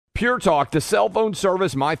Pure Talk, the cell phone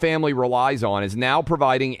service my family relies on, is now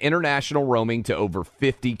providing international roaming to over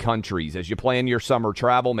 50 countries. As you plan your summer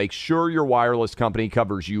travel, make sure your wireless company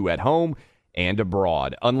covers you at home and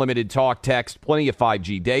abroad. Unlimited talk, text, plenty of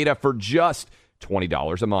 5G data for just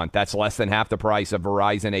 $20 a month. That's less than half the price of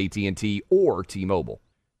Verizon, AT&T, or T-Mobile.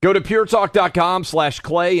 Go to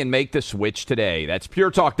puretalk.com/Clay and make the switch today. That's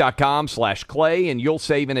puretalk.com/Clay, and you'll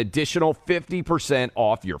save an additional 50%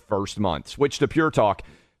 off your first month. Switch to Pure Talk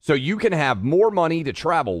so you can have more money to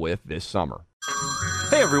travel with this summer.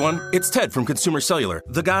 Hey everyone, it's Ted from Consumer Cellular,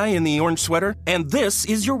 the guy in the orange sweater, and this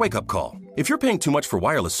is your wake-up call. If you're paying too much for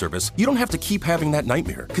wireless service, you don't have to keep having that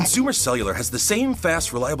nightmare. Consumer Cellular has the same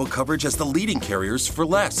fast, reliable coverage as the leading carriers for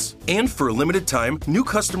less. And for a limited time, new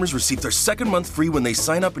customers receive their second month free when they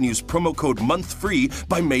sign up and use promo code MONTHFREE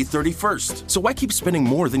by May 31st. So why keep spending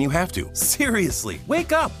more than you have to? Seriously,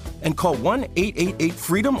 wake up and call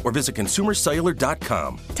 1-888-FREEDOM or visit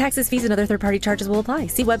consumercellular.com. Taxes, fees, and other third-party charges will apply.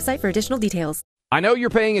 See website for additional details. I know you're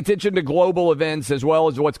paying attention to global events as well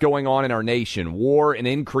as what's going on in our nation. War and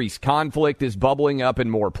increased conflict is bubbling up in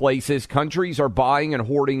more places. Countries are buying and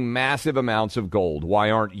hoarding massive amounts of gold.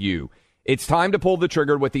 Why aren't you? It's time to pull the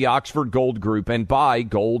trigger with the Oxford Gold Group and buy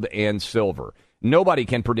gold and silver. Nobody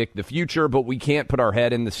can predict the future, but we can't put our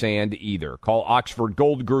head in the sand either. Call Oxford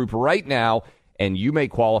Gold Group right now, and you may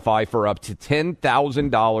qualify for up to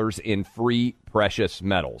 $10,000 in free precious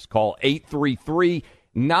metals. Call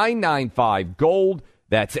 833-995-GOLD.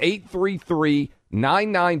 That's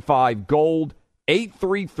 833-995-GOLD,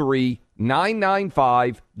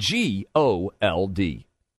 833-995-GOLD.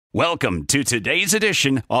 Welcome to today's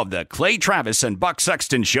edition of the Clay Travis and Buck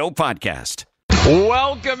Sexton Show podcast.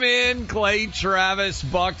 Welcome in, Clay Travis,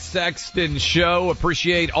 Buck Sexton Show.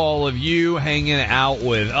 Appreciate all of you hanging out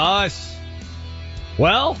with us.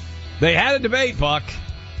 Well, they had a debate, Buck.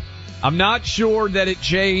 I'm not sure that it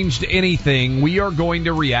changed anything. We are going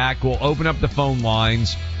to react. We'll open up the phone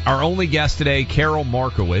lines. Our only guest today, Carol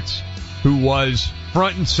Markowitz, who was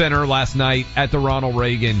front and center last night at the Ronald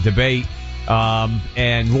Reagan debate.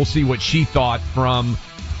 And we'll see what she thought from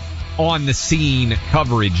on-the-scene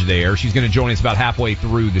coverage there. She's going to join us about halfway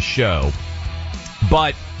through the show.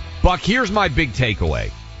 But, Buck, here's my big takeaway.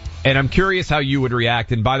 And I'm curious how you would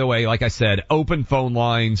react. And by the way, like I said, open phone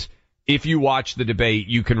lines. If you watch the debate,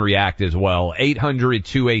 you can react as well.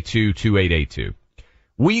 800-282-2882.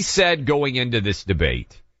 We said going into this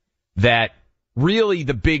debate that really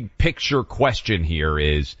the big picture question here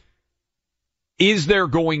is there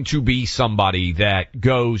going to be somebody that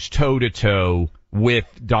goes toe-to-toe with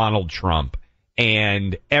Donald Trump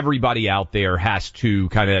and everybody out there has to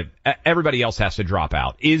everybody else has to drop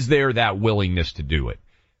out? Is there that willingness to do it?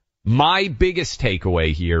 My biggest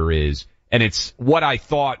takeaway here is, and it's what I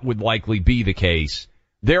thought would likely be the case,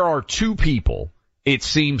 there are two people, it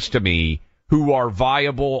seems to me, who are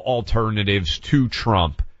viable alternatives to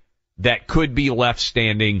Trump that could be left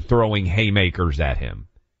standing throwing haymakers at him.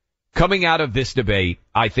 Coming out of this debate,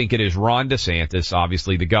 I think it is Ron DeSantis,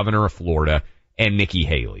 obviously the governor of Florida, and Nikki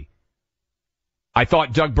Haley. I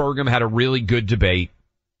thought Doug Burgum had a really good debate.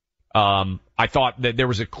 I thought that there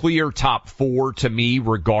was a clear top four to me,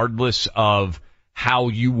 regardless of how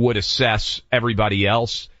you would assess everybody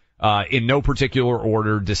else. In no particular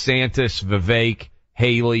order, DeSantis, Vivek,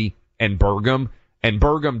 Haley, and Burgum. And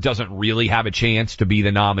Burgum doesn't really have a chance to be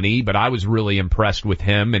the nominee, but I was really impressed with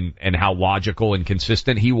him and how logical and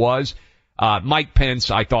consistent he was. Mike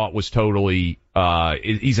Pence, I thought, was totally,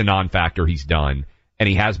 he's a non-factor. He's done. And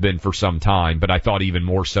he has been for some time, but I thought even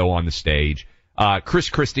more so on the stage. Chris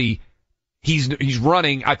Christie, he's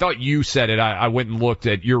running. I thought you said it. I went and looked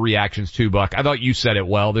at your reactions too, Buck. I thought you said it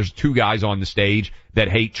well. There's two guys on the stage that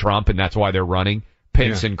hate Trump, and that's why they're running.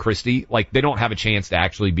 Pence and Christie. Like, they don't have a chance to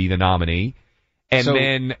actually be the nominee.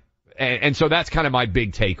 And so that's kind of my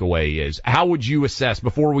big takeaway is, how would you assess,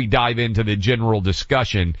 before we dive into the general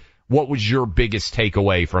discussion, what was your biggest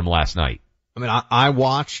takeaway from last night? I mean, I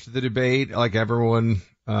watched the debate like everyone,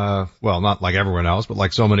 well, not like everyone else, but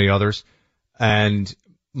like so many others. And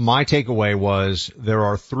my takeaway was there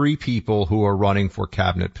are three people who are running for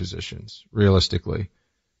cabinet positions, realistically.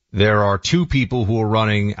 There are two people who are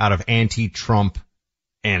running out of anti-Trump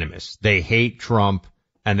animus. They hate Trump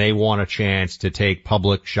and they want a chance to take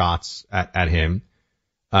public shots at him.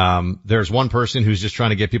 There's one person who's just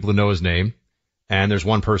trying to get people to know his name, and there's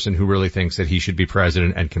one person who really thinks that he should be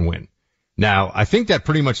president and can win. Now, I think that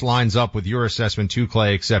pretty much lines up with your assessment too,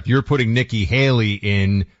 Clay, except you're putting Nikki Haley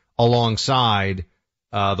in alongside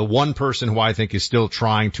the one person who I think is still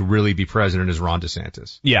trying to really be president is Ron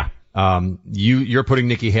DeSantis. Yeah. You're putting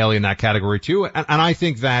Nikki Haley in that category too, and I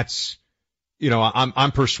think that's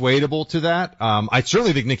I'm persuadable to that. I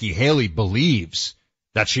certainly think Nikki Haley believes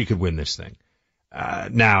that she could win this thing.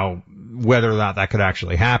 Now, whether or not that could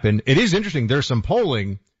actually happen, it is interesting. There's some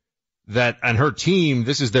polling that, and her team,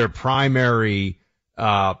 this is their primary,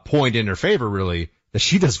 point in her favor, really, that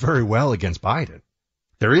she does very well against Biden.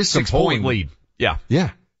 There is some 6-point lead. Yeah.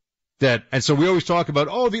 Yeah. And so we always talk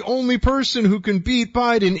about, the only person who can beat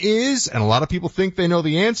Biden is, and a lot of people think they know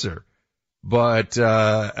the answer. But,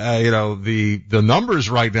 the numbers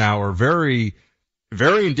right now are very,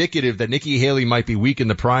 very indicative that Nikki Haley might be weak in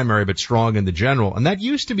the primary, but strong in the general. And that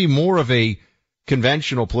used to be more of a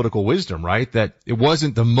conventional political wisdom, right? That it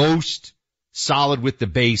wasn't the most solid with the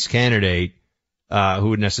base candidate, who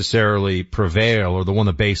would necessarily prevail, or the one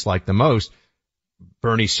the base liked the most.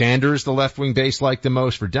 Bernie Sanders, the left-wing base liked the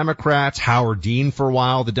most for Democrats. Howard Dean, for a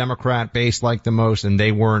while, the Democrat base liked the most, and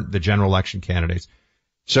they weren't the general election candidates.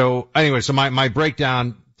 So anyway, my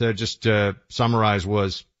breakdown to just summarize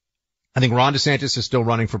was, I think Ron DeSantis is still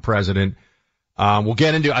running for president. We'll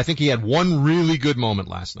get into, I think he had one really good moment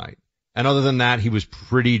last night. And other than that, he was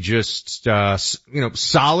pretty just,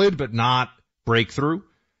 solid, but not breakthrough.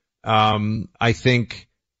 I think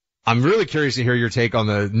I'm really curious to hear your take on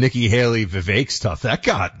the Nikki Haley Vivek stuff. That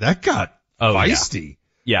got feisty.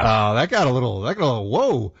 Yeah. That got a little,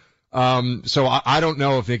 whoa. So I don't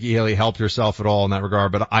know if Nikki Haley helped herself at all in that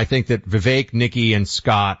regard, but I think that Vivek, Nikki, and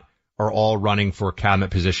Scott are all running for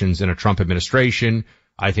cabinet positions in a Trump administration.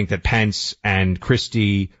 I think that Pence and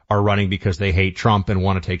Christie are running because they hate Trump and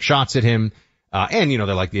want to take shots at him. And they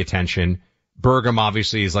like the attention. Burgum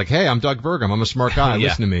obviously is like, hey, I'm Doug Burgum. I'm a smart guy. Yeah.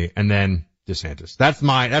 Listen to me. And then DeSantis.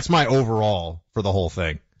 That's my overall for the whole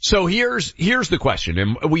thing. So here's the question,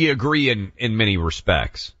 and we agree in many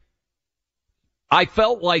respects. I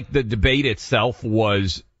felt like the debate itself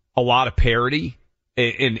was a lot of parody.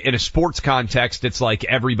 In a sports context, it's like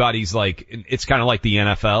everybody's like, it's kind of like the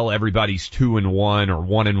NFL. Everybody's 2-1 or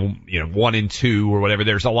 1-2 or whatever.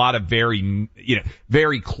 There's a lot of very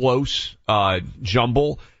close,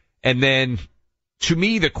 jumble. And then to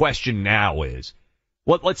me, the question now is,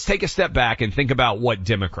 let's take a step back and think about what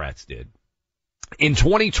Democrats did. In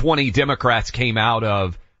 2020, Democrats came out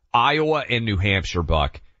of Iowa and New Hampshire,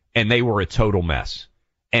 Buck, and they were a total mess.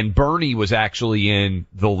 And Bernie was actually in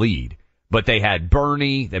the lead. But they had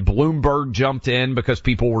Bernie, then Bloomberg jumped in because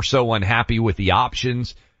people were so unhappy with the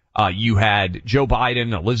options. You had Joe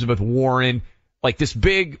Biden, Elizabeth Warren, like this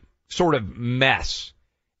big sort of mess.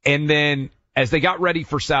 And then as they got ready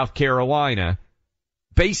for South Carolina,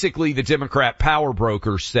 basically the Democrat power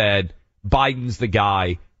brokers said, Biden's the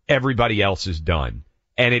guy, everybody else is done.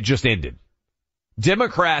 And it just ended.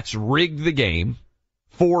 Democrats rigged the game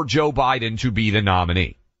for Joe Biden to be the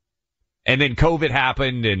nominee. And then COVID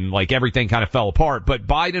happened and like everything kind of fell apart. But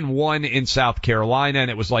Biden won in South Carolina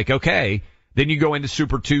and it was like, okay, then you go into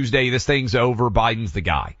Super Tuesday, this thing's over, Biden's the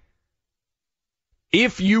guy.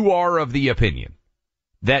 If you are of the opinion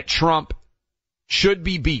that Trump should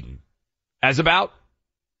be beaten, as about,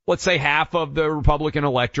 let's say, half of the Republican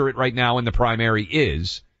electorate right now in the primary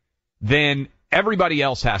is, then everybody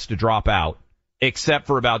else has to drop out except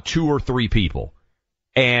for about 2 or 3 people.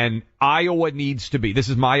 And Iowa needs to be, this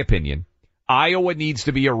is my opinion, Iowa needs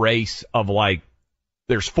to be a race of like,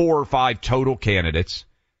 there's 4 or 5 total candidates,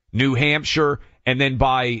 New Hampshire, and then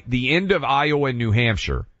by the end of Iowa and New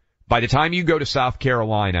Hampshire, by the time you go to South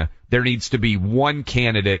Carolina, there needs to be one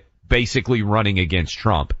candidate basically running against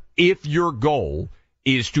Trump if your goal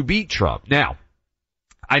is to beat Trump. Now,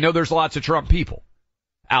 I know there's lots of Trump people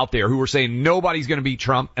out there who are saying nobody's going to beat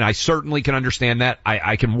Trump, and I certainly can understand that.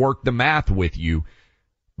 I can work the math with you.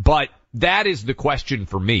 But that is the question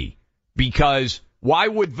for me, because why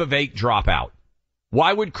would Vivek drop out?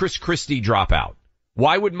 Why would Chris Christie drop out?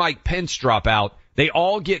 Why would Mike Pence drop out? They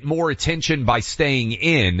all get more attention by staying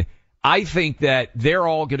in. I think that they're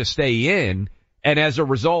all going to stay in, and as a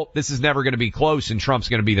result, this is never going to be close, and Trump's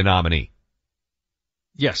going to be the nominee.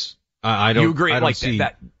 Yes. I don't. You agree? I don't like see,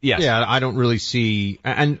 that? Yes. Yeah, I don't really see.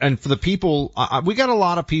 And for the people, we got a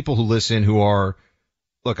lot of people who listen who are.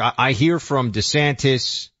 Look, I hear from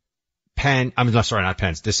DeSantis,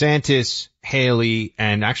 DeSantis, Haley,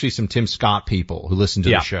 and actually some Tim Scott people who listen to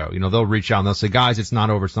the show. They'll reach out and they'll say, guys, it's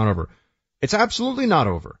not over. It's not over. It's absolutely not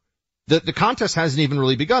over. The contest hasn't even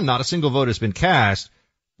really begun. Not a single vote has been cast.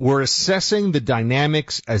 We're assessing the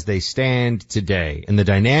dynamics as they stand today. And the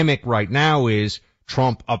dynamic right now is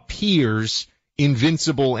Trump appears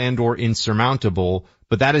invincible and or insurmountable,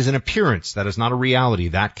 but that is an appearance. That is not a reality.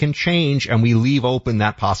 That can change, and we leave open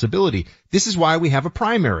that possibility. This is why we have a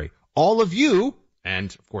primary. All of you,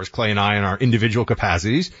 and of course Clay and I in our individual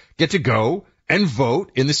capacities, get to go and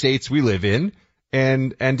vote in the states we live in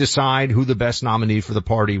and decide who the best nominee for the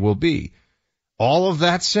party will be. All of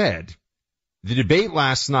that said, the debate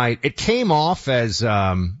last night, it came off as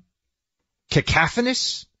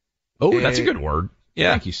cacophonous. Oh, that's a good word.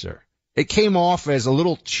 Yeah. Thank you, sir. It came off as a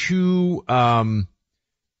little too,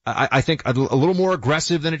 I think a little more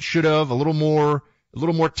aggressive than it should have, a little more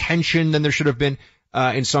tension than there should have been,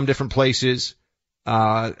 in some different places.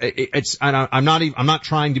 I'm not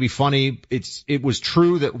trying to be funny. It was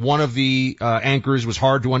true that one of the, anchors was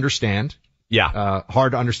hard to understand. Yeah.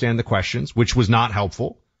 Hard to understand the questions, which was not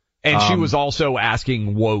helpful. And she was also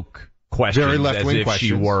asking woke questions very left-wing as if questions.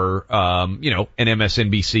 she were, an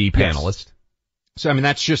MSNBC panelist. Yes. So, I mean,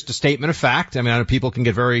 that's just a statement of fact. I mean, people can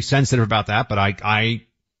get very sensitive about that, but I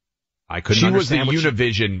couldn't She was the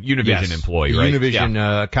understand Univision employee, right?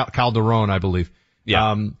 Univision, Calderon, I believe.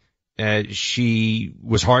 Yeah. She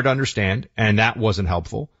was hard to understand, and that wasn't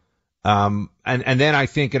helpful. And then I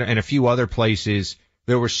think in a few other places,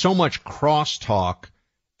 there was so much crosstalk,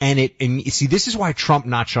 and you see, this is why Trump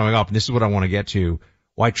not showing up, and this is what I want to get to,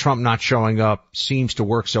 why Trump not showing up seems to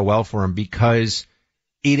work so well for him, because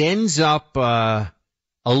it ends up, a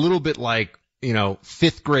little bit like,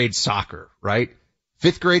 fifth grade soccer, right?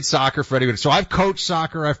 Fifth grade soccer for anybody. So I've coached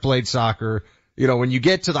soccer, I've played soccer. When you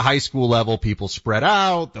get to the high school level, people spread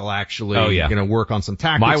out. They'll actually, work on some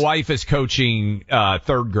tactics. My wife is coaching,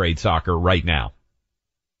 third grade soccer right now.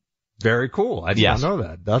 Very cool. I did not know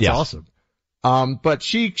that. That's awesome. But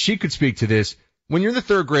she could speak to this. When you're in the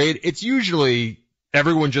third grade, it's usually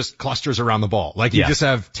everyone just clusters around the ball. Like you just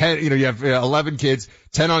have 10, you have 11 kids,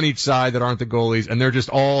 10 on each side that aren't the goalies, and they're just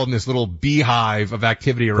all in this little beehive of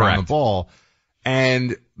activity around the ball.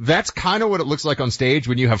 And that's kind of what it looks like on stage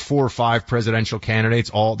when you have 4 or 5 presidential candidates.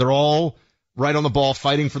 They're all right on the ball,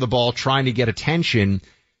 fighting for the ball, trying to get attention.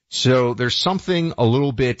 So there's something a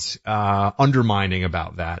little bit, undermining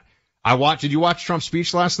about that. Did you watch Trump's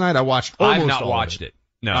speech last night? I've not watched it.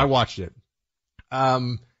 No. I watched it.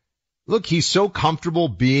 Look, he's so comfortable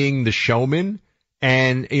being the showman.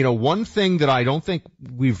 And, one thing that I don't think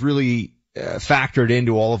we've really factored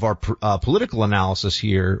into all of our political analysis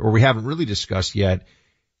here, or we haven't really discussed yet,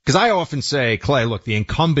 because I often say, Clay, look, the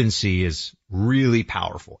incumbency is really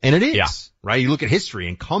powerful. And it is, right? You look at history,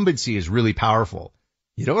 incumbency is really powerful.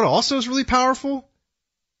 You know what also is really powerful?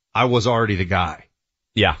 I was already the guy.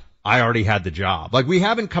 Yeah. I already had the job. Like, we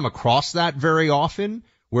haven't come across that very often,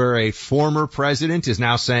 where a former president is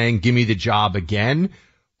now saying, give me the job again.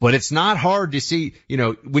 But it's not hard to see,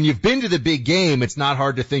 when you've been to the big game, it's not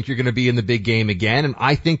hard to think you're going to be in the big game again. And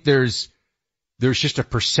I think there's just a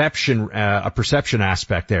perception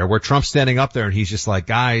aspect there where Trump's standing up there and he's just like,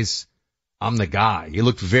 guys, I'm the guy. He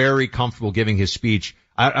looked very comfortable giving his speech.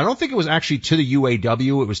 I don't think it was actually to the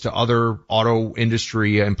UAW. It was to other auto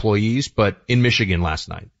industry employees, but in Michigan last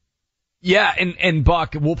night. Yeah. And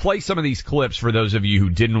Buck, we'll play some of these clips for those of you who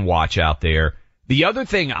didn't watch out there. The other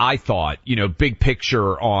thing I thought, big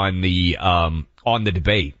picture on the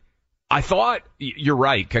debate, I thought, you're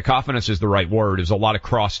right, cacophonous is the right word. There's a lot of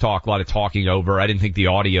crosstalk, a lot of talking over. I didn't think the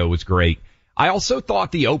audio was great. I also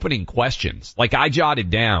thought the opening questions, like I jotted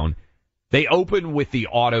down, they open with the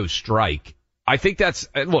auto strike. I think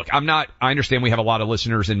look, I understand we have a lot of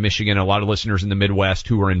listeners in Michigan, a lot of listeners in the Midwest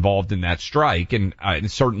who are involved in that strike, and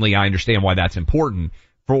certainly I understand why that's important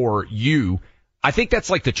for you. I think that's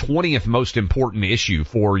like the 20th most important issue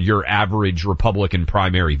for your average Republican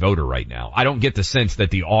primary voter right now. I don't get the sense that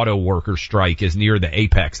the auto worker strike is near the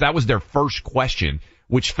apex. That was their first question,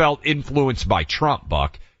 which felt influenced by Trump,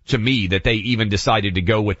 Buck, to me, that they even decided to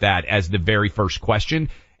go with that as the very first question.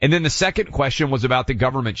 And then the second question was about the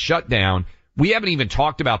government shutdown. We haven't even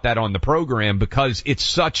talked about that on the program because it's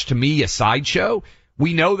such, to me, a sideshow.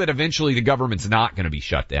 We know that eventually the government's not going to be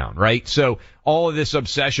shut down, right? So all of this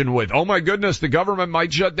obsession with, oh my goodness, the government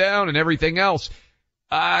might shut down and everything else,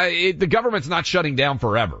 the government's not shutting down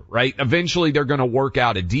forever, right? Eventually they're going to work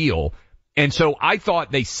out a deal. And so I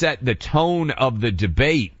thought they set the tone of the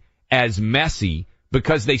debate as messy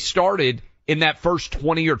because they started in that first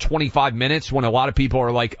 20 or 25 minutes when a lot of people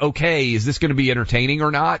are like, okay, is this going to be entertaining or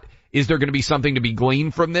not? Is there going to be something to be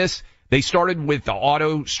gleaned from this? They started with the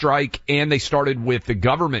auto strike and they started with the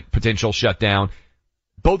government potential shutdown.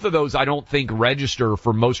 Both of those I don't think register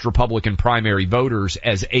for most Republican primary voters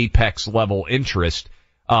as apex level interest.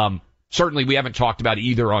 Certainly we haven't talked about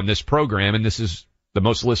either on this program, and this is the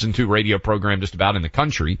most listened to radio program just about in the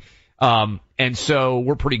country. And so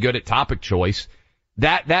we're pretty good at topic choice.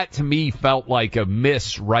 That to me felt like a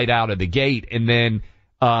miss right out of the gate. And then,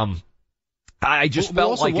 I just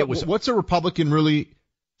felt also, like it was. What's a Republican really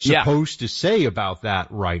supposed to say about that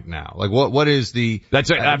right now? Like, what is the... That's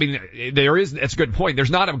a good point.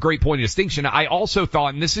 There's not a great point of distinction. I also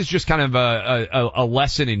thought, and this is just kind of a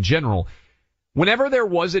lesson in general, whenever there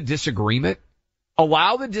was a disagreement,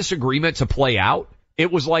 allow the disagreement to play out.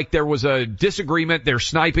 It was like there was a disagreement, they're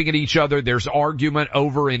sniping at each other, there's argument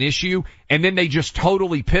over an issue, and then they just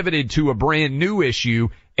totally pivoted to a brand new issue,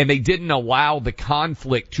 and they didn't allow the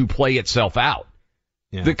conflict to play itself out.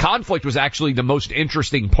 Yeah. The conflict was actually the most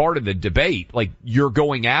interesting part of the debate. Like, you're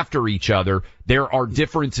going after each other, there are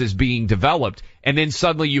differences being developed, and then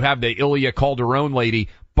suddenly you have the Ilya Calderon lady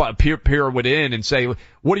pirouette in and say,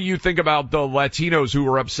 what do you think about the Latinos who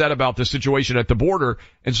are upset about the situation at the border?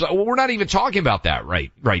 And so, well, we're not even talking about that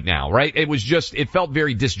right now, right? It felt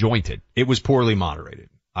very disjointed. It was poorly moderated.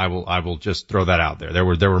 I will just throw that out there.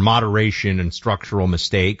 There were moderation and structural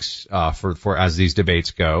mistakes, for as these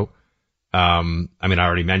debates go. I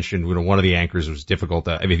already mentioned, one of the anchors was difficult.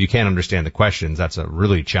 If you can't understand the questions, that's a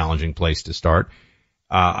really challenging place to start.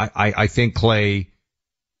 I think, Clay,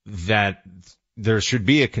 that there should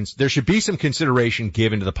be some consideration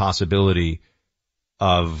given to the possibility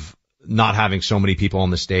of not having so many people on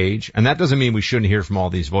the stage. And that doesn't mean we shouldn't hear from all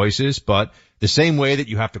these voices, but the same way that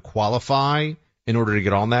you have to qualify in order to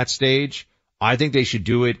get on that stage, I think they should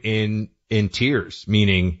do it in tiers,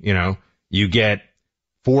 meaning, you get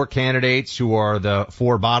 4 candidates who are the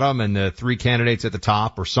 4 bottom and the 3 candidates at the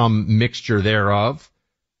top, or some mixture thereof.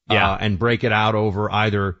 Yeah. And break it out over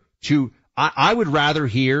either 2. I would rather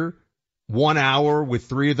hear 1 hour with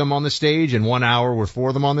 3 of them on the stage and 1 hour with 4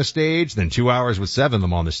 of them on the stage than 2 hours with 7 of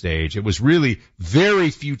them on the stage. It was really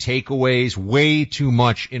very few takeaways, way too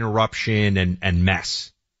much interruption and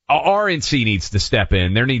mess. RNC needs to step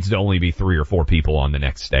in. There needs to only be 3 or 4 people on the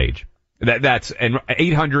next stage. That's, and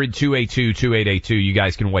 800-282-2882, you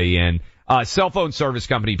guys can weigh in. Cell phone service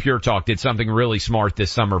company Pure Talk did something really smart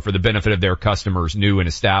this summer for the benefit of their customers, new and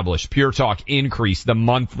established. Pure Talk increased the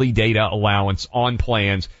monthly data allowance on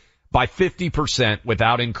plans by 50%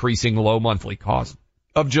 without increasing low monthly cost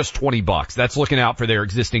of just $20. That's looking out for their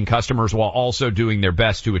existing customers while also doing their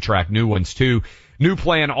best to attract new ones too. New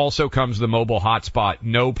plan also comes with the mobile hotspot.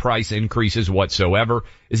 No price increases whatsoever.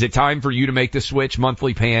 Is it time for you to make the switch?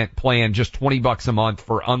 Monthly plan, just $20 a month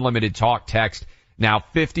for unlimited talk, text. Now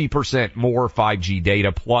 50% more 5G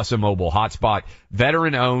data plus a mobile hotspot.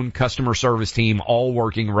 Veteran-owned customer service team all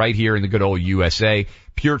working right here in the good old USA.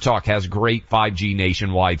 Pure Talk has great 5G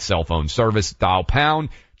nationwide cell phone service. Dial pound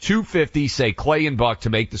 250, say Clay and Buck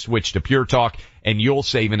to make the switch to Pure Talk, and you'll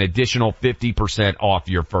save an additional 50% off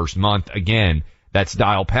your first month. Again, that's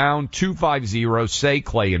dial pound 250, say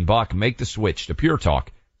Clay and Buck, make the switch to Pure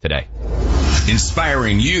Talk today.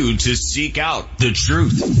 Inspiring you to seek out the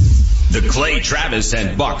truth. The Clay Travis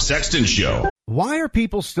and Buck Sexton Show. Why are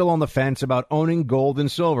people still on the fence about owning gold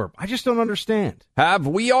and silver? I just don't understand. Have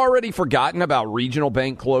we already forgotten about regional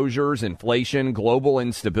bank closures, inflation, global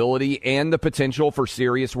instability, and the potential for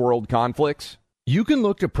serious world conflicts? You can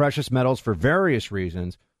look to precious metals for various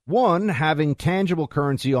reasons. 1, having tangible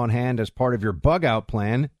currency on hand as part of your bug-out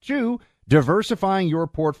plan. 2, diversifying your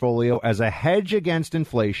portfolio as a hedge against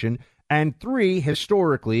inflation. And 3,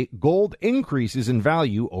 historically, gold increases in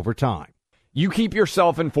value over time. You keep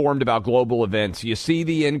yourself informed about global events. You see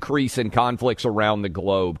the increase in conflicts around the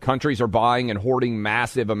globe. Countries are buying and hoarding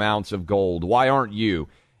massive amounts of gold. Why aren't you?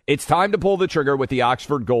 It's time to pull the trigger with the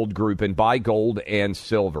Oxford Gold Group and buy gold and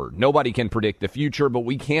silver. Nobody can predict the future, but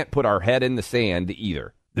we can't put our head in the sand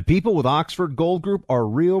either. The people with Oxford Gold Group are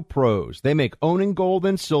real pros. They make owning gold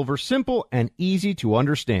and silver simple and easy to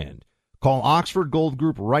understand. Call Oxford Gold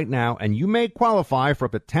Group right now, and you may qualify for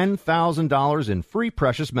up to $10,000 in free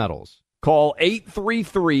precious metals. Call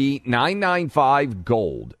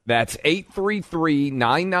 833-995-GOLD. That's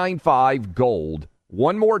 833-995-GOLD.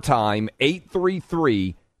 One more time,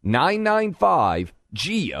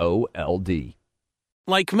 833-995-GOLD.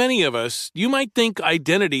 Like many of us, you might think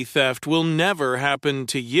identity theft will never happen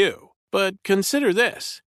to you. But consider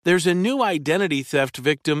this. There's a new identity theft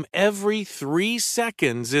victim every 3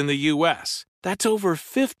 seconds in the U.S. That's over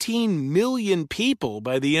 15 million people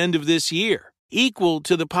by the end of this year, equal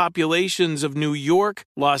to the populations of New York,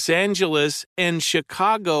 Los Angeles, and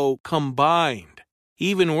Chicago combined.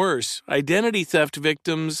 Even worse, identity theft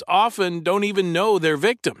victims often don't even know they're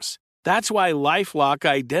victims. That's why LifeLock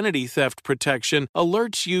Identity Theft Protection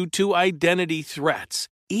alerts you to identity threats,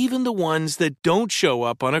 even the ones that don't show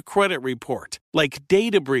up on a credit report, like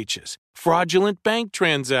data breaches, fraudulent bank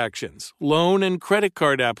transactions, loan and credit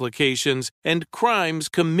card applications, and crimes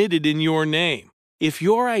committed in your name. If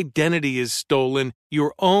your identity is stolen,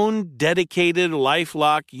 your own dedicated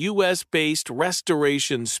LifeLock U.S.-based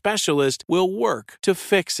restoration specialist will work to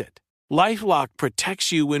fix it. LifeLock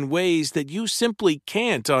protects you in ways that you simply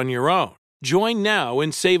can't on your own. Join now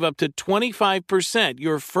and save up to 25%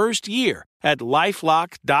 your first year at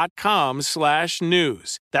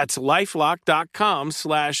LifeLock.com/news. That's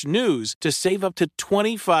LifeLock.com/news to save up to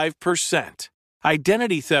 25%.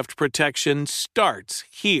 Identity theft protection starts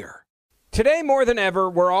here. Today, more than ever,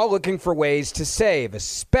 we're all looking for ways to save,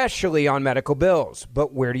 especially on medical bills.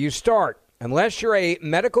 But where do you start? Unless you're a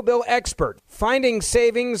medical bill expert, finding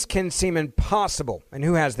savings can seem impossible. And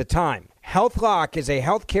who has the time? HealthLock is a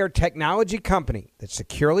healthcare technology company that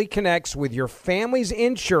securely connects with your family's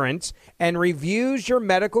insurance and reviews your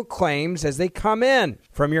medical claims as they come in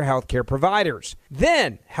from your healthcare providers.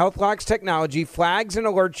 Then, HealthLock's technology flags and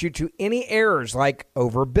alerts you to any errors like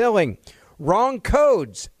overbilling, wrong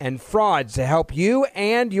codes, and frauds to help you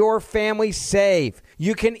and your family save.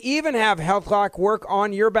 You can even have HealthLock work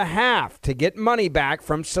on your behalf to get money back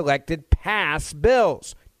from selected past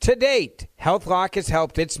bills. To date, HealthLock has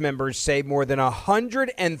helped its members save more than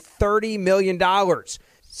 $130 million.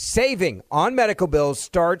 Saving on medical bills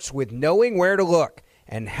starts with knowing where to look,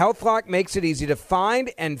 and HealthLock makes it easy to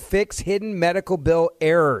find and fix hidden medical bill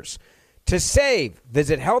errors. To save,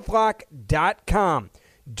 visit healthlock.com.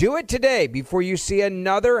 Do it today before you see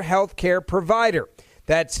another healthcare provider.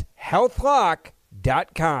 That's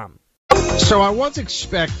healthlock.com. So I was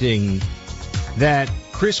expecting that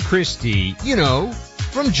Chris Christie,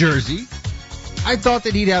 from Jersey, I thought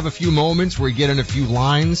that he'd have a few moments where he'd get in a few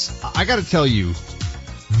lines. I got to tell you,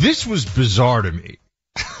 this was bizarre to me.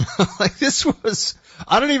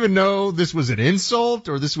 I don't even know this was an insult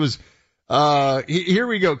or this was, here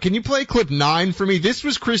we go. Can you play clip 9 for me? This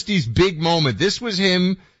was Christie's big moment. This was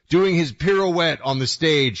him doing his pirouette on the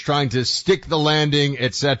stage, trying to stick the landing,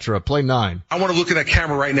 etc. Play 9. I want to look at that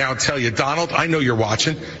camera right now and tell you, Donald, I know you're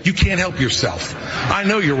watching. You can't help yourself. I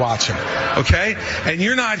know you're watching, okay? And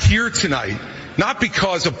you're not here tonight, not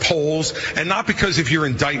because of polls and not because of your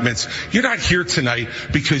indictments. You're not here tonight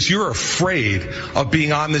because you're afraid of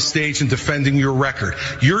being on the stage and defending your record.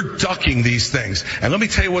 You're ducking these things. And let me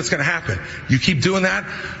tell you what's going to happen. You keep doing that,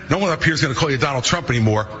 no one up here is going to call you Donald Trump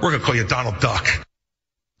anymore. We're going to call you Donald Duck.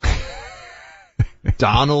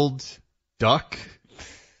 Donald Duck?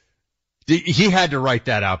 He had to write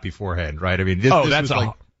that out beforehand, right? I mean, that's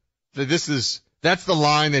the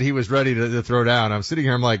line that he was ready to throw down. I'm sitting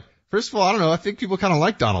here, I'm like, first of all, I don't know. I think people kind of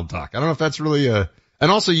like Donald Duck. I don't know if that's really and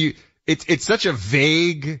also it's such a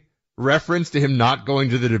vague reference to him not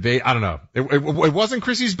going to the debate. I don't know. It wasn't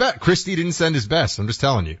Christie's best. Christie didn't send his best. I'm just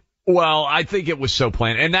telling you. Well, I think it was so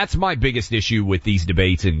planned. And that's my biggest issue with these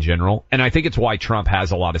debates in general. And I think it's why Trump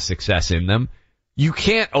has a lot of success in them. You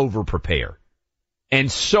can't over-prepare.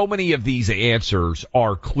 And so many of these answers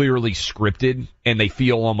are clearly scripted and they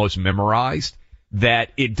feel almost memorized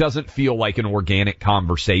that it doesn't feel like an organic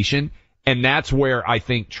conversation. And that's where I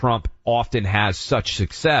think Trump often has such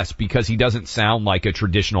success because he doesn't sound like a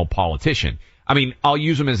traditional politician. I mean, I'll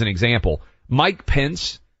use him as an example. Mike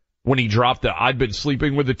Pence, when he dropped the "I've been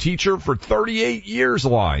sleeping with a teacher for 38 years"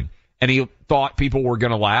 line, and he thought people were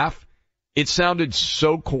going to laugh, it sounded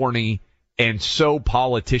so corny and so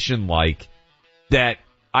politician-like that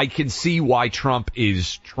I can see why Trump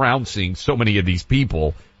is trouncing so many of these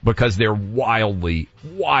people because they're wildly,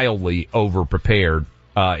 wildly over-prepared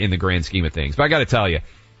in the grand scheme of things. But I got to tell you,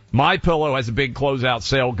 MyPillow has a big closeout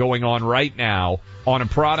sale going on right now on a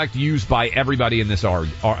product used by everybody in this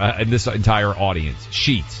entire audience,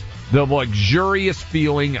 sheets. The luxurious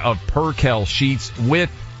feeling of Perkel sheets with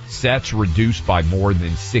sets reduced by more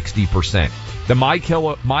than 60%. The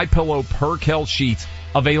MyPillow Perkel sheets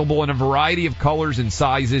available in a variety of colors and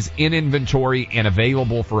sizes, in inventory and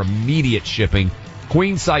available for immediate shipping.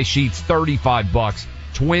 Queen size sheets $35,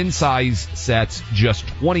 twin size sets just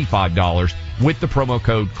 $25 with the promo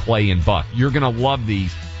code Clay and Buck. You're going to love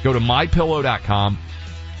these. Go to mypillow.com.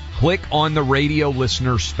 Click on the radio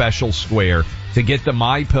listener special square to get the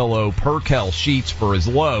MyPillow Perkel sheets for as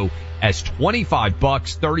low as $25,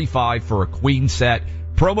 $35 for a queen set.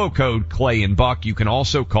 Promo code Clay and Buck. You can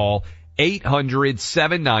also call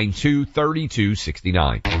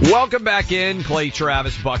 800-792-3269. Welcome back in. Clay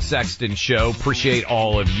Travis, Buck Sexton Show. Appreciate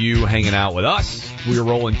all of you hanging out with us. We were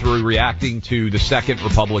rolling through reacting to the second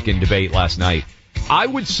Republican debate last night. I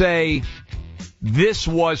would say this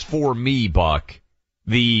was, for me, Buck,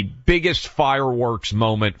 the biggest fireworks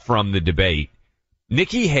moment from the debate.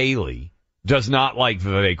 Nikki Haley does not like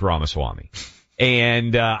Vivek Ramaswamy.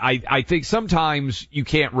 And I think sometimes you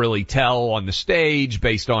can't really tell on the stage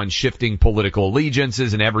based on shifting political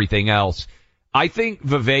allegiances and everything else. I think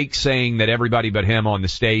Vivek saying that everybody but him on the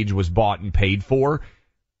stage was bought and paid for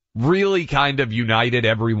really kind of united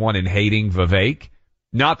everyone in hating Vivek.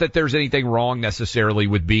 Not that there's anything wrong necessarily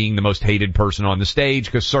with being the most hated person on the stage,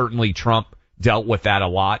 because certainly Trump dealt with that a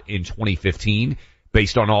lot in 2015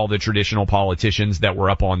 based on all the traditional politicians that were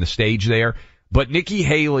up on the stage there. But Nikki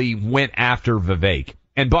Haley went after Vivek.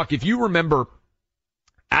 And Buck, if you remember,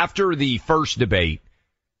 after the first debate,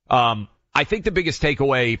 I think the biggest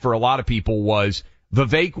takeaway for a lot of people was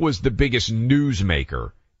Vivek was the biggest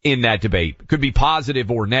newsmaker in that debate. Could be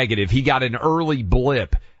positive or negative. He got an early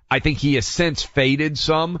blip. I think he has since faded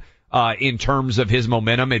some in terms of his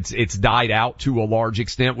momentum. It's died out to a large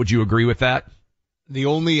extent. Would you agree with that? The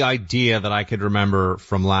only idea that I could remember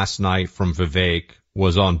from last night from Vivek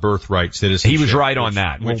was on birthright citizenship. He was right on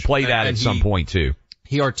that. We'll play that at some point too.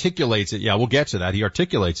 He articulates it. Yeah, we'll get to that. He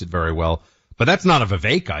articulates it very well. But that's not a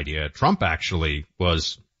Vivek idea. Trump actually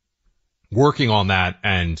was working on that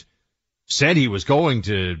and said he was going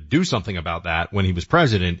to do something about that when he was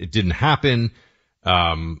president. It didn't happen.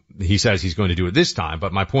 He says he's going to do it this time.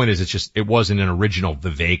 But my point is, it wasn't an original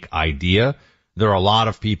Vivek idea. There are a lot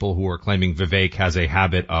of people who are claiming Vivek has a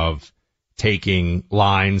habit of taking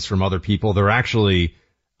lines from other people. They're actually,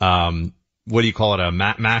 what do you call it? A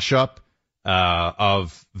mashup,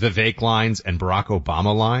 of Vivek lines and Barack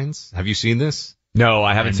Obama lines. Have you seen this? No,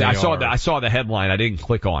 I haven't seen. I saw the headline. I didn't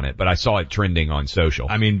click on it, but I saw it trending on social.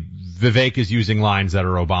 I mean, Vivek is using lines that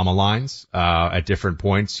are Obama lines, at different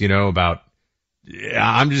points, about,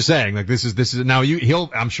 I'm just saying, like, this is now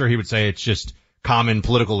I'm sure he would say it's just common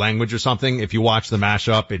political language or something. If you watch the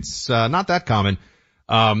mashup, it's, not that common.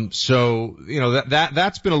 So,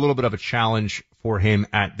 that's been a little bit of a challenge for him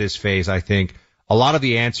at this phase, I think. A lot of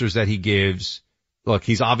the answers that he gives, look,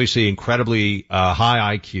 he's obviously incredibly,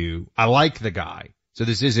 high IQ. I like the guy. So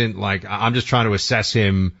this isn't like, I'm just trying to assess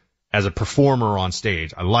him as a performer on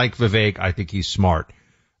stage. I like Vivek. I think he's smart.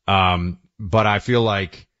 But I feel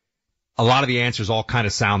like a lot of the answers all kind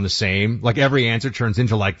of sound the same. Like every answer turns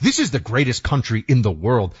into like, this is the greatest country in the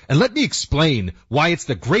world. And let me explain why it's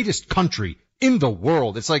the greatest country in the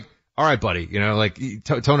world. It's like, all right, buddy,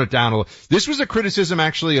 tone it down a little. This was a criticism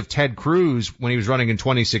actually of Ted Cruz when he was running in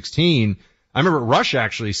 2016. I remember Rush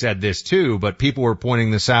actually said this too, but people were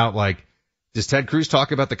pointing this out like, does Ted Cruz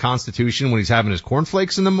talk about the Constitution when he's having his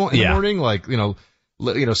cornflakes in the morning? Like,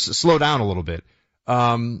 slow down a little bit.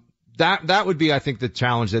 That would be, I think, the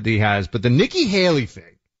challenge that he has. But the Nikki Haley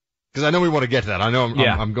thing, because I know we want to get to that. I know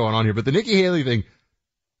I'm going on here, but the Nikki Haley thing,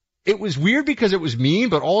 it was weird because it was mean,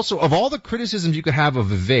 but also of all the criticisms you could have of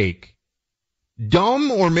Vivek,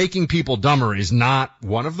 dumb or making people dumber is not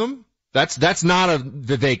one of them. That's not a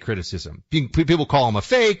Vivek criticism. People call him a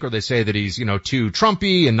fake, or they say that he's, too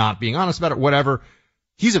Trumpy and not being honest about it, whatever.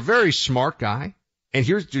 He's a very smart guy. And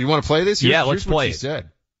do you want to play this? Let's play it.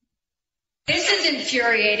 Said. This is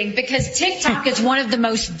infuriating because TikTok is one of the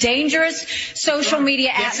most dangerous social media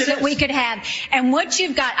apps that we could have. And what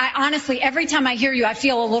you've got, I honestly, every time I hear you, I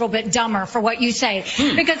feel a little bit dumber for what you say.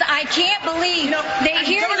 Because I can't believe that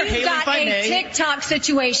here you've got a TikTok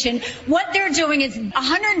situation. What they're doing is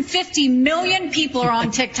 150 million people are on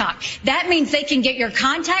TikTok. That means they can get your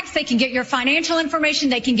contacts, they can get your financial information,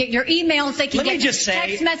 they can get your emails, they can get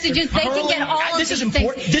text messages, they can get all of these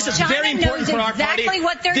things. This is very important for our party. Exactly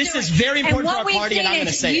what they're doing. This is very important. And what we've seen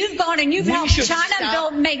is you've gone and you've helped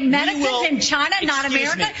China make medicines in China, not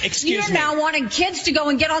America. You're now wanting kids to go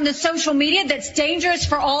and get on the social media that's dangerous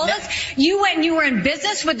for all of us. You went and you were in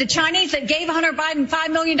business with the Chinese that gave Hunter Biden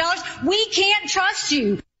 $5 million. We can't trust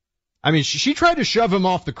you. I mean, she tried to shove him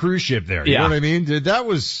off the cruise ship there. You know what I mean? That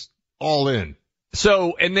was all in.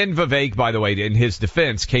 So, and then Vivek, by the way, in his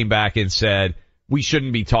defense, came back and said, we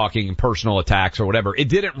shouldn't be talking personal attacks or whatever. It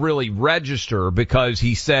didn't really register because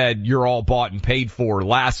he said you're all bought and paid for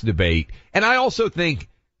last debate. And I also think,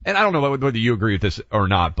 and I don't know whether you agree with this or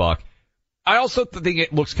not, Buck, I also think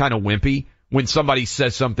it looks kind of wimpy when somebody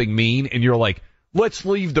says something mean and you're like, let's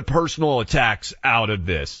leave the personal attacks out of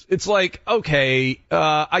this. It's like, okay,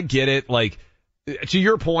 I get it. Like, to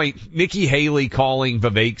your point, Nikki Haley calling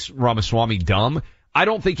Vivek Ramaswamy dumb, I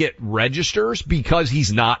don't think it registers because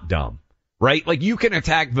he's not dumb. Right? Like, you can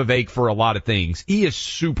attack Vivek for a lot of things. He is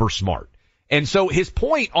super smart. And so his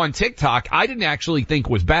point on TikTok, I didn't actually think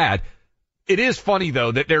was bad. It is funny,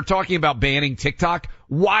 though, that they're talking about banning TikTok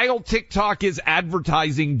while TikTok is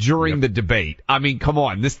advertising during the debate. I mean, come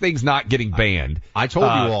on. This thing's not getting banned. I told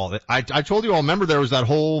you all that. I told you all, remember there was that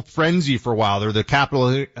whole frenzy for a while. There were the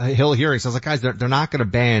Capitol Hill hearings. I was like, guys, they're not going to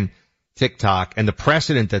ban TikTok, and the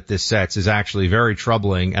precedent that this sets is actually very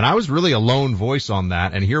troubling. And I was really a lone voice on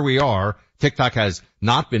that, and here we are. TikTok has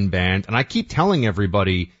not been banned, and I keep telling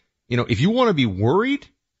everybody, if you want to be worried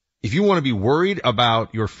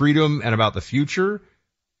about your freedom and about the future,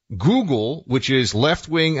 Google, which is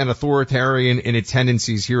left-wing and authoritarian in its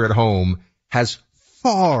tendencies here at home, has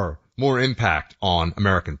far more impact on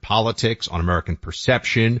American politics, on American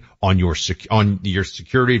perception, on your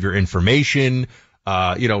security of your information.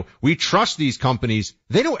 We trust these companies.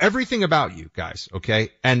 They know everything about you guys, okay?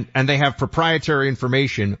 And they have proprietary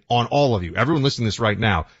information on all of you. Everyone listening to this right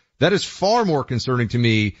now. That is far more concerning to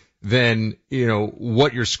me than,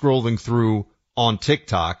 what you're scrolling through on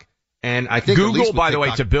TikTok. And I think Google, by TikTok, the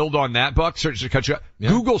way, to build on that, Buck, sorry to cut you off, yeah.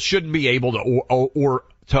 Google shouldn't be able to or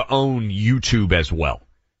to own YouTube as well.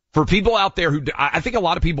 For people out there I think a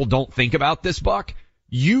lot of people don't think about this, Buck.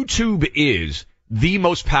 YouTube is the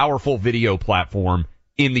most powerful video platform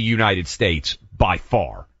in the United States by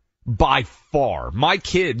far. By far. My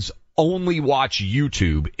kids only watch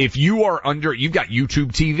YouTube. If you are you've got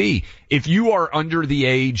YouTube TV. If you are under the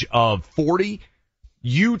age of 40,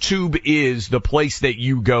 YouTube is the place that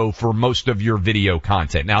you go for most of your video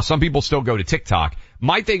content. Now, some people still go to TikTok.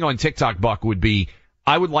 My thing on TikTok, Buck, would be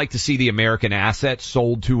I would like to see the American assets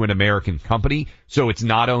sold to an American company so it's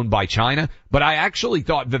not owned by China. But I actually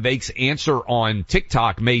thought Vivek's answer on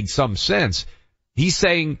TikTok made some sense. He's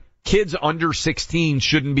saying kids under 16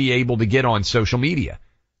 shouldn't be able to get on social media.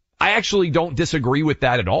 I actually don't disagree with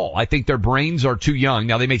that at all. I think their brains are too young.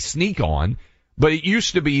 Now, they may sneak on, but it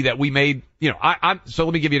used to be that we made, so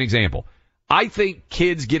let me give you an example. I think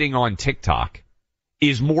kids getting on TikTok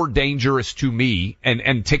is more dangerous to me,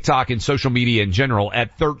 and TikTok and social media in general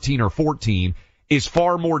at 13 or 14 is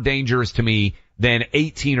far more dangerous to me than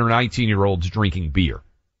 18 or 19-year-olds drinking beer,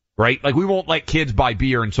 right? Like, we won't let kids buy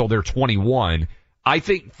beer until they're 21. I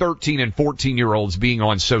think 13 and 14-year-olds being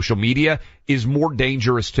on social media is more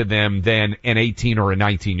dangerous to them than an 18 or a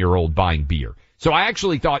 19-year-old buying beer. So I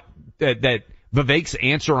actually thought that Vivek's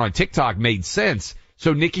answer on TikTok made sense.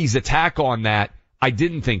 So Nikki's attack on that, I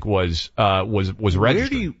didn't think was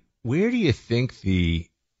registered. Where do you think the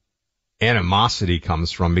animosity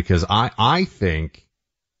comes from? Because I think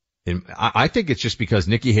it's just because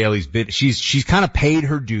Nikki Haley's she's kind of paid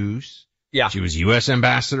her dues. Yeah. She was U.S.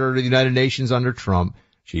 ambassador to the United Nations under Trump.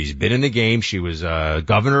 She's been in the game. She was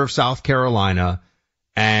governor of South Carolina.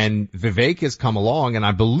 And Vivek has come along, and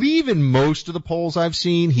I believe in most of the polls I've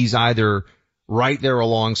seen, he's either right there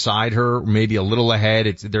alongside her, maybe a little ahead.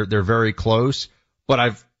 They're very close.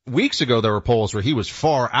 But weeks ago there were polls where he was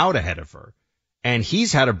far out ahead of her. And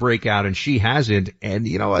he's had a breakout and she hasn't. And,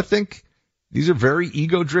 I think these are very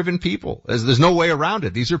ego-driven people. There's no way around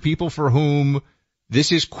it. These are people for whom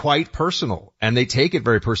this is quite personal, and they take it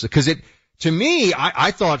very personally. Because to me,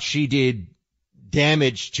 I thought she did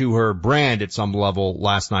damage to her brand at some level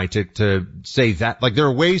last night to say that. Like, there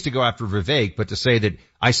are ways to go after Vivek, but to say that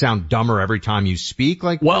I sound dumber every time you speak,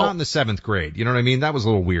 we're not in the 7th grade. You know what I mean? That was a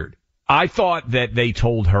little weird. I thought that they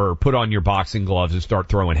told her, put on your boxing gloves and start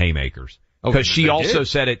throwing haymakers. Because she also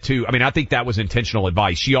said it too. I mean, I think that was intentional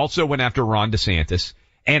advice. She also went after Ron DeSantis.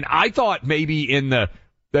 And I thought maybe in the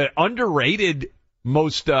underrated,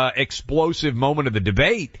 most explosive moment of the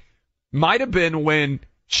debate might have been when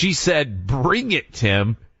she said, "Bring it,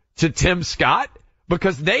 Tim," to Tim Scott,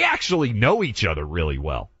 because they actually know each other really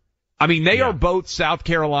well. I mean, they are both South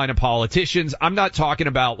Carolina politicians. I'm not talking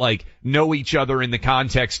about know each other in the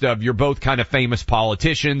context of you're both kind of famous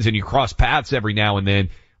politicians and you cross paths every now and then.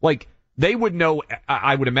 They would know,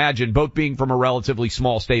 I would imagine, both being from a relatively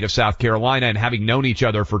small state of South Carolina and having known each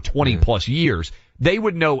other for 20 plus years, they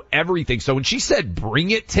would know everything. So when she said,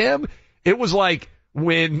 "Bring it, Tim," it was like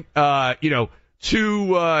when,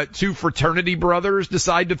 two fraternity brothers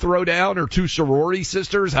decide to throw down, or two sorority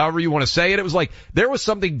sisters, however you want to say it. It was like there was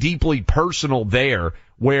something deeply personal there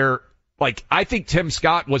where, I think Tim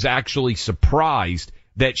Scott was actually surprised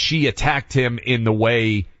that she attacked him in the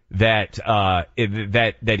way that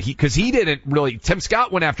because he didn't really, Tim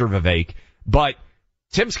Scott went after Vivek, but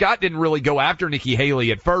Tim Scott didn't really go after Nikki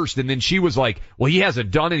Haley at first. And then she was like, "Well, he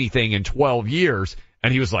hasn't done anything in 12 years.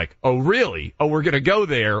 And he was like, "Oh, really? Oh, we're going to go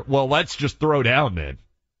there. Well, let's just throw down then."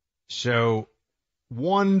 So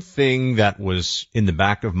one thing that was in the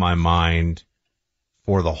back of my mind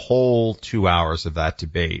for the whole 2 hours of that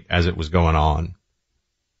debate as it was going on,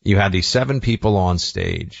 you had these 7 people on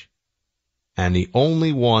stage, and the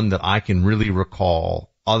only one that I can really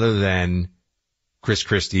recall, other than Chris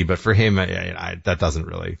Christie, but for him, that doesn't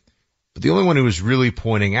really, but the only one who was really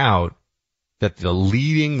pointing out that the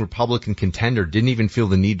leading Republican contender didn't even feel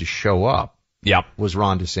the need to show up was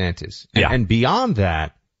Ron DeSantis. And beyond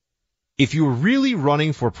that, if you're really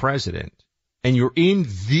running for president and you're in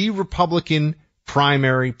the Republican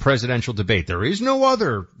primary presidential debate. There is no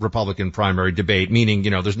other Republican primary debate, meaning,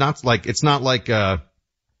 there's not like, it's not like,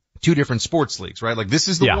 two different sports leagues, right? Like this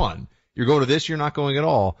is the one. You're going to this, you're not going at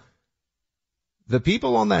all. The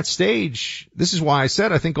people on that stage, this is why I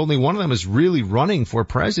said I think only one of them is really running for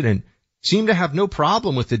president, seem to have no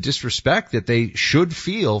problem with the disrespect that they should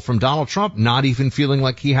feel from Donald Trump, not even feeling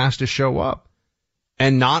like he has to show up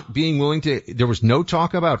and not being willing to. There was no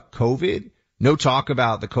talk about COVID, no talk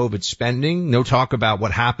about the COVID spending, no talk about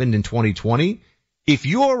what happened in 2020. If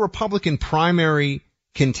you're a Republican primary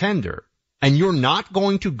contender and you're not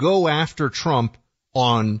going to go after Trump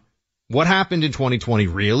on what happened in 2020,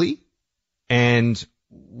 really? And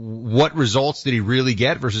what results did he really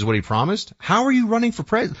get versus what he promised? How are you running for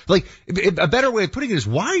president? Like, a better way of putting it is,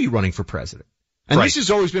 why are you running for president? And This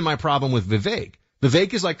has always been my problem with Vivek.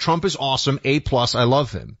 Vivek is like, Trump is awesome, A+, I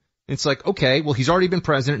love him. It's like, okay, well, he's already been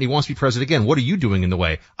president and he wants to be president again. What are you doing in the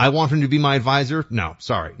way? I want him to be my advisor? No,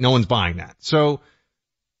 sorry. No one's buying that. So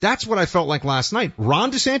that's what I felt like last night.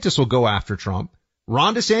 Ron DeSantis will go after Trump.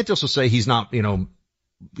 Ron DeSantis will say he's not,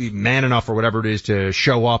 man enough or whatever it is to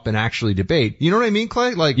show up and actually debate. You know what I mean,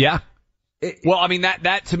 Clay? Like, yeah. Well, I mean,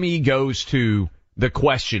 that to me goes to the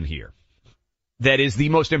question here. That is the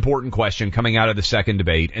most important question coming out of the second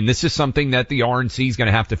debate. And this is something that the RNC is going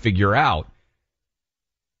to have to figure out.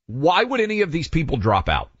 Why would any of these people drop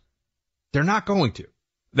out? They're not going to.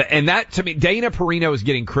 And that, to me, Dana Perino is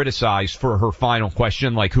getting criticized for her final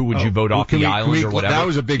question, like who would you vote off the island or whatever. That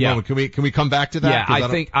was a big moment. Can we come back to that?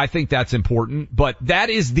 Yeah, I think that's important. But that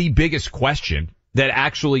is the biggest question that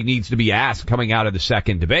actually needs to be asked coming out of the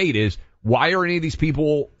second debate is, why are any of these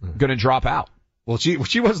people going to drop out? Well,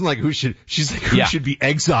 she wasn't like she's like who should be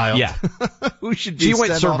exiled. Yeah. Who should be She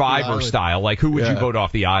went Survivor style, like who would you vote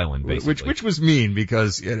off the island, basically. Which was mean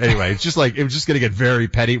because anyway, it's just like, it was just going to get very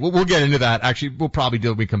petty. We'll get into that. Actually, we'll probably do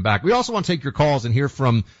it when we come back. We also want to take your calls and hear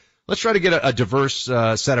from, let's try to get a diverse,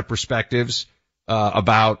 set of perspectives,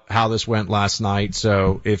 about how this went last night.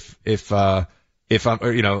 So if I'm,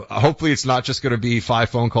 hopefully it's not just going to be 5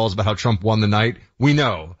 phone calls about how Trump won the night. We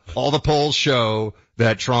know all the polls show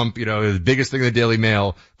that Trump, is the biggest thing in the Daily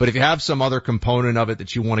Mail. But if you have some other component of it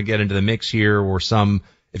that you want to get into the mix here, or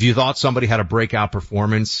if you thought somebody had a breakout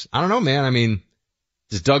performance, I don't know, man. I mean,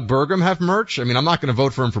 does Doug Burgum have merch? I mean, I'm not going to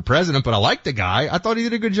vote for him for president, but I like the guy. I thought he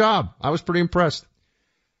did a good job. I was pretty impressed.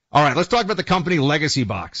 All right, let's talk about the company Legacy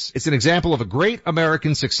Box. It's an example of a great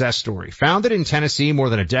American success story. Founded in Tennessee more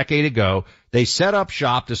than a decade ago, they set up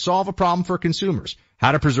shop to solve a problem for consumers.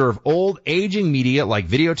 How to preserve old, aging media like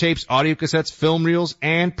videotapes, audio cassettes, film reels,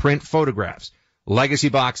 and print photographs. Legacy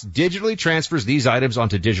Box digitally transfers these items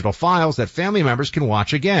onto digital files that family members can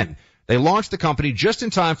watch again. They launched the company just in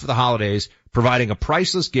time for the holidays, providing a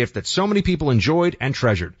priceless gift that so many people enjoyed and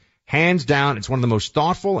treasured. Hands down, it's one of the most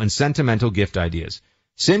thoughtful and sentimental gift ideas.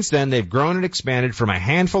 Since then, they've grown and expanded from a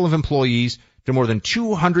handful of employees to more than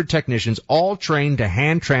 200 technicians, all trained to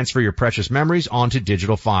hand transfer your precious memories onto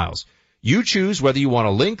digital files. You choose whether you want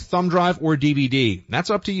a link, thumb drive, or DVD.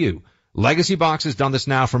 That's up to you. Legacy Box has done this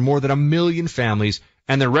now for more than 1 million families,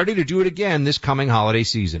 and they're ready to do it again this coming holiday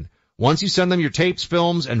season. Once you send them your tapes,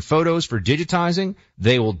 films, and photos for digitizing,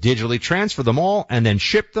 they will digitally transfer them all and then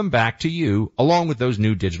ship them back to you along with those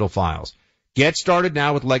new digital files. Get started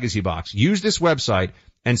now with Legacy Box. Use this website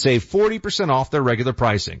and save 40% off their regular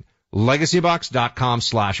pricing.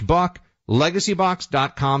 LegacyBox.com/buck.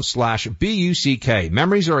 LegacyBox.com/BUCK.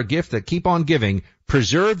 Memories are a gift that keep on giving.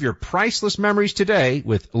 Preserve your priceless memories today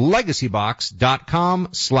with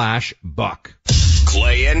LegacyBox.com/buck.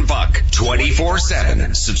 Clay and Buck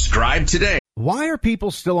 24/7. Subscribe today. Why are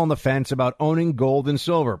people still on the fence about owning gold and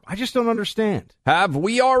silver? I just don't understand. Have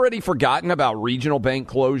we already forgotten about regional bank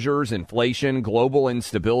closures, inflation, global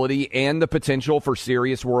instability, and the potential for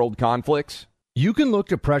serious world conflicts? You can look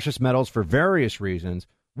to precious metals for various reasons.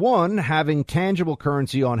 1, having tangible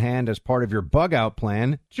currency on hand as part of your bug-out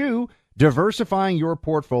plan. 2, diversifying your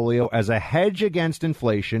portfolio as a hedge against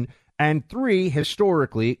inflation. And 3,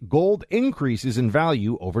 historically, gold increases in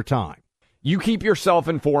value over time. You keep yourself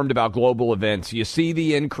informed about global events. You see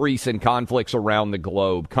the increase in conflicts around the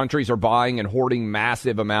globe. Countries are buying and hoarding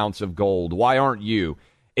massive amounts of gold. Why aren't you?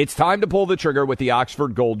 It's time to pull the trigger with the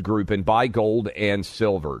Oxford Gold Group and buy gold and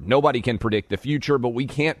silver. Nobody can predict the future, but we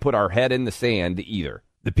can't put our head in the sand either.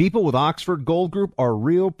 The people with Oxford Gold Group are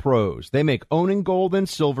real pros. They make owning gold and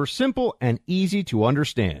silver simple and easy to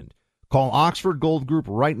understand. Call Oxford Gold Group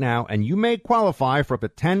right now, and you may qualify for up to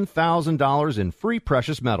 $10,000 in free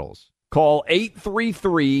precious metals. Call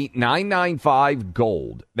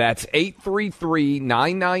 833-995-GOLD. That's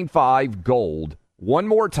 833-995-GOLD. One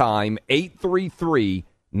more time,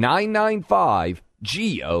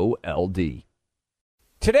 833-995-GOLD.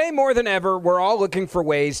 Today, more than ever, we're all looking for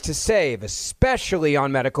ways to save, especially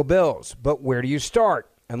on medical bills. But where do you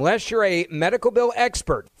start? Unless you're a medical bill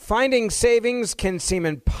expert, finding savings can seem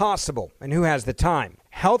impossible. And who has the time?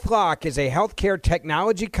 HealthLock is a healthcare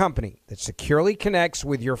technology company that securely connects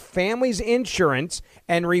with your family's insurance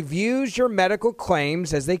and reviews your medical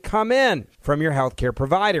claims as they come in from your healthcare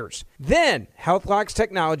providers. Then, HealthLock's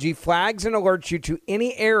technology flags and alerts you to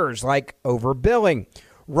any errors like overbilling,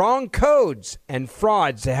 wrong codes, and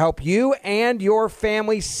frauds to help you and your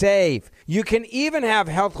family save. You can even have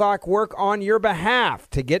HealthLock work on your behalf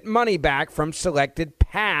to get money back from selected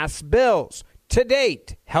past bills. To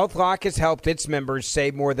date, HealthLock has helped its members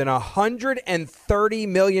save more than $130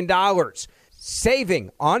 million. Saving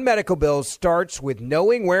on medical bills starts with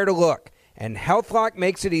knowing where to look, and HealthLock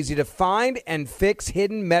makes it easy to find and fix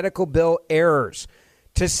hidden medical bill errors.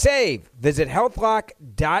 To save, visit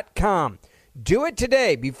healthlock.com. Do it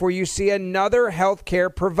today before you see another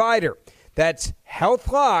healthcare provider. That's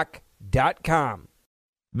healthlock.com.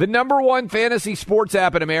 The number one fantasy sports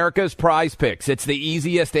app in America is Prize Picks. It's the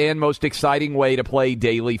easiest and most exciting way to play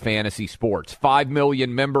daily fantasy sports. 5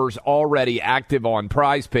 million members already active on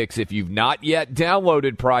Prize Picks. If you've not yet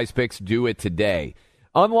downloaded Prize Picks, do it today.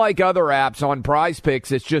 Unlike other apps on Prize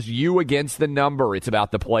Picks, it's just you against the number. It's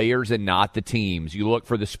about the players and not the teams. You look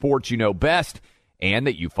for the sports you know best and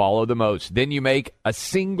that you follow the most. Then you make a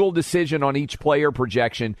single decision on each player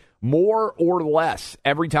projection, more or less.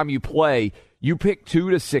 Every time you play, you pick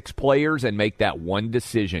 2 to 6 players and make that one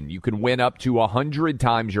decision. You can win up to 100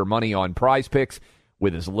 times your money on Prize Picks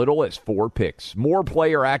with as little as 4 picks. More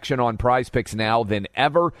player action on Prize Picks now than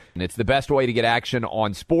ever, and it's the best way to get action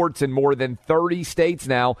on sports in more than 30 states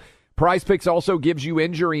now. Prize Picks also gives you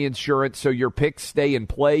injury insurance so your picks stay in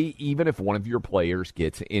play even if one of your players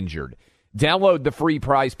gets injured. Download the free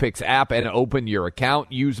Prize Picks app and open your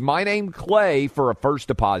account. Use my name, Clay, for a first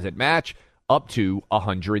deposit match up to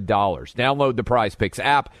 $100. Download the Prize Picks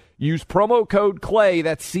app. Use promo code CLAY,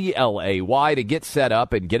 that's C-L-A-Y, to get set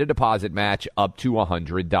up and get a deposit match up to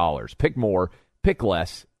 $100. Pick more, pick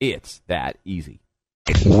less. It's that easy.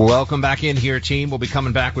 Welcome back in here, team. We'll be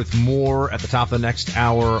coming back with more at the top of the next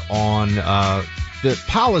hour on the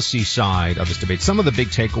policy side of this debate. Some of the big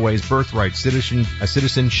takeaways: birthright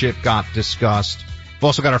citizenship got discussed. We've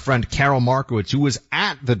also got our friend Carol Markowitz, who was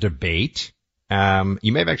at the debate.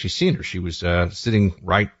 You may have actually seen her. She was sitting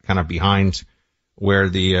right kind of behind where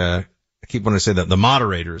I keep wanting to say that the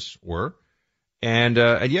moderators were. And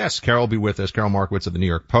yes, Carol will be with us. Carol Markowitz of the New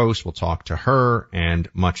York Post. We'll talk to her and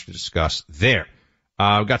much to discuss there.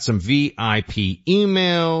 We've got some VIP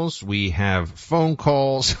emails. We have phone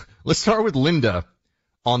calls. Let's start with Linda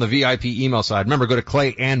on the VIP email side. Remember, go to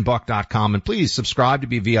clayandbuck.com and please subscribe to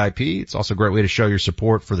be VIP. It's also a great way to show your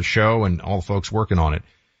support for the show and all the folks working on it.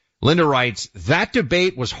 Linda writes, that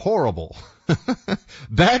debate was horrible.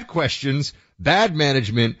 Bad questions, bad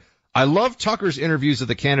management. I love Tucker's interviews of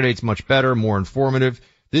the candidates much better, more informative.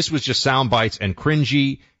 This was just sound bites and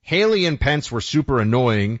cringy. Haley and Pence were super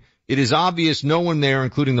annoying. It is obvious no one there,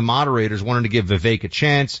 including the moderators, wanted to give Vivek a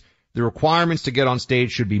chance. The requirements to get on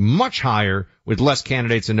stage should be much higher with less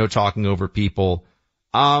candidates and no talking over people.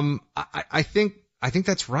 I think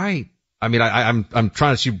that's right. I mean, I'm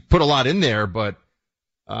trying to put a lot in there, but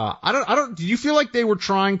do you feel like they were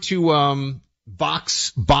trying to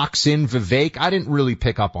box in Vivek? I didn't really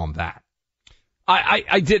pick up on that.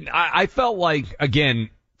 I didn't. I felt like,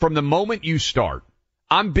 again, from the moment you start,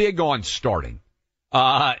 I'm big on starting.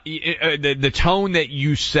 The tone that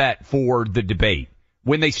you set for the debate.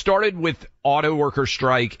 When they started with auto worker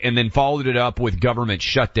strike and then followed it up with government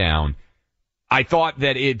shutdown, I thought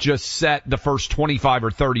that it just set the first 25 or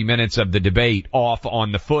 30 minutes of the debate off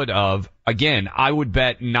on the foot of, again, I would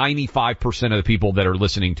bet 95% of the people that are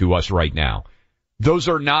listening to us right now, those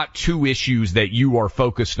are not two issues that you are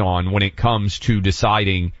focused on when it comes to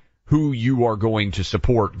deciding who you are going to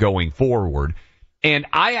support going forward. And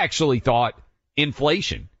I actually thought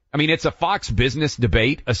inflation. I mean, it's a Fox Business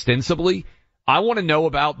debate, ostensibly. I want to know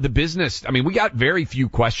about the business. I mean, we got very few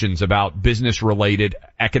questions about business-related,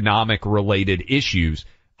 economic-related issues.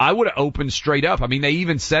 I would have opened straight up. I mean, they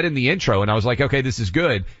even said in the intro, and I was like, okay, this is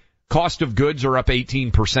good. Cost of goods are up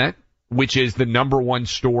 18%, which is the number one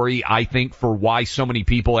story, I think, for why so many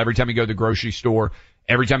people, every time you go to the grocery store,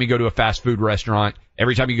 every time you go to a fast food restaurant,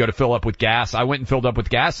 every time you go to fill up with gas. I went and filled up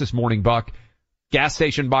with gas this morning, Buck. Gas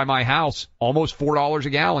station by my house, almost $4 a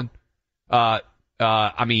gallon. I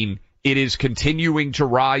mean, it is continuing to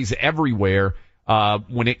rise everywhere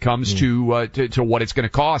when it comes to what it's going to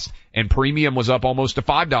cost. And premium was up almost to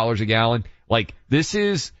 $5 a gallon. Like, this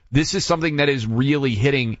is something that is really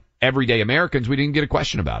hitting everyday Americans. We didn't get a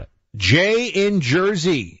question about it. Jay in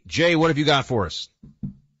Jersey. Jay, what have you got for us?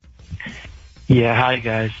 Yeah, hi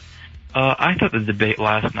guys. I thought the debate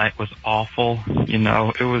last night was awful. You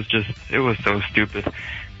know, it was so stupid.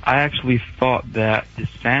 I actually thought that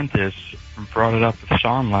DeSantis brought it up with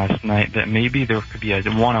Sean last night that maybe there could be a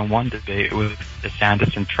one-on-one debate with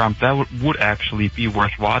DeSantis and Trump. That would actually be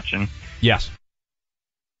worth watching. Yes.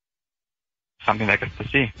 Something that gets to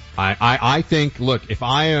see. I think, look, if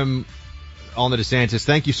I am on the DeSantis,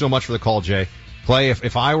 thank you so much for the call, Jay. Clay,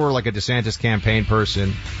 if I were like a DeSantis campaign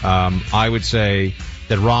person, I would say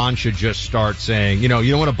that Ron should just start saying, you know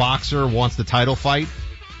when a boxer wants the title fight?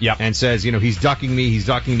 Yeah. And says, he's ducking me,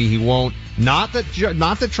 he won't. Not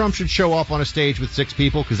that Trump should show up on a stage with 6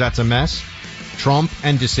 people, because that's a mess. Trump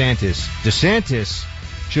and DeSantis. DeSantis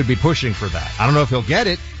should be pushing for that. I don't know if he'll get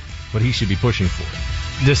it, but he should be pushing for it.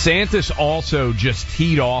 DeSantis also just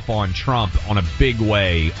teed off on Trump on a big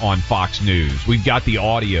way on Fox News. We've got the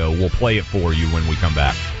audio. We'll play it for you when we come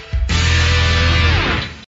back.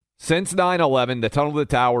 Since 9/11, the Tunnel to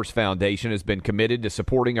Towers Foundation has been committed to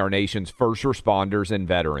supporting our nation's first responders and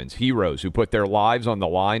veterans, heroes who put their lives on the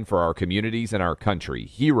line for our communities and our country,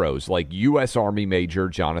 heroes like U.S. Army Major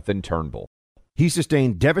Jonathan Turnbull. He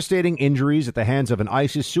sustained devastating injuries at the hands of an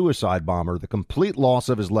ISIS suicide bomber, the complete loss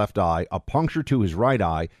of his left eye, a puncture to his right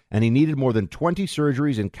eye, and he needed more than 20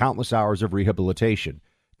 surgeries and countless hours of rehabilitation.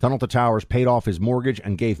 Tunnel to Towers paid off his mortgage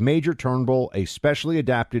and gave Major Turnbull a specially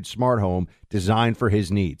adapted smart home designed for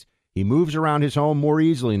his needs. He moves around his home more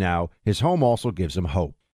easily now. His home also gives him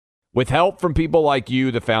hope. With help from people like you,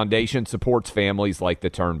 the foundation supports families like the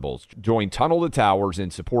Turnbulls. Join Tunnel to Towers in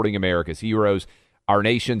supporting America's heroes, our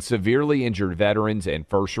nation's severely injured veterans and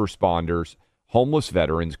first responders, homeless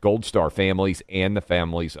veterans, Gold Star families, and the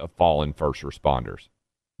families of fallen first responders.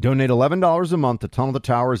 Donate $11 a month to Tunnel to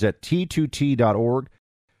Towers at T2T.org.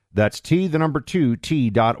 That's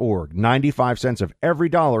T2T.org. 95 cents of every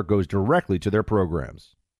dollar goes directly to their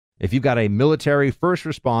programs. If you've got a military, first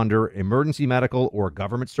responder, emergency medical, or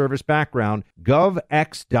government service background,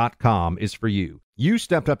 GovX.com is for you. You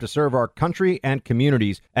stepped up to serve our country and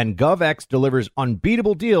communities, and GovX delivers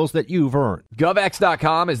unbeatable deals that you've earned.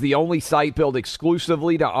 GovX.com is the only site built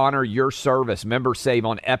exclusively to honor your service. Members save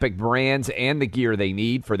on epic brands and the gear they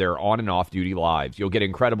need for their on- and off-duty lives. You'll get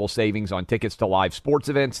incredible savings on tickets to live sports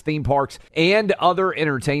events, theme parks, and other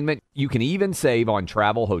entertainment. You can even save on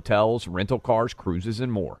travel, hotels, rental cars, cruises,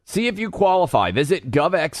 and more. See if you qualify. Visit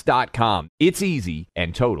GovX.com. It's easy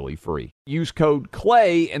and totally free. Use code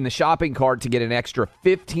CLAY in the shopping cart to get an extra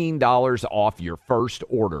 $15 off your first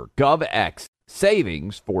order. GovX.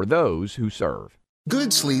 Savings for those who serve.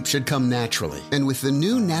 Good sleep should come naturally, and with the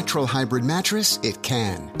new Natural Hybrid mattress, it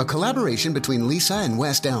can. A collaboration between Lisa and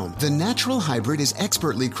West Elm, the Natural Hybrid is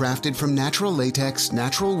expertly crafted from natural latex,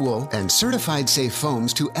 natural wool, and certified safe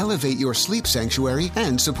foams to elevate your sleep sanctuary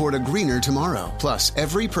and support a greener tomorrow. Plus,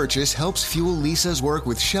 every purchase helps fuel Lisa's work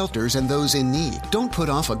with shelters and those in need. Don't put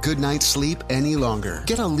off a good night's sleep any longer.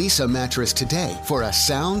 Get a Lisa mattress today for a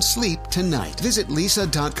sound sleep tonight. Visit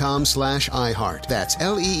lisa.com/iHeart. That's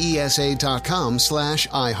LEESA.com/iHeart.